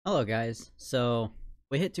Hello guys, so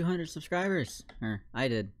we hit 200 subscribers, or I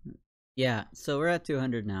did. Yeah, so we're at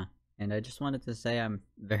 200 now, and I just wanted to say I'm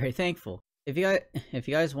very thankful. If you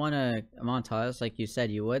guys want a montage like you said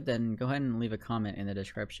you would, then go ahead and leave a comment in the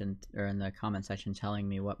description or in the comment section telling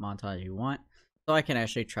me what montage you want, so I can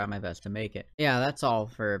actually try my best to make it. Yeah, that's all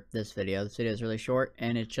for this video. This video is really short,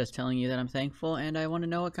 and it's just telling you that I'm thankful, and I want to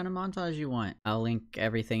know what kind of montage you want. I'll link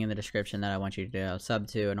everything in the description that I want you to sub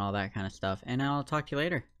to and all that kind of stuff, and I'll talk to you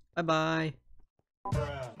later. Bye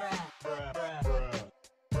bye.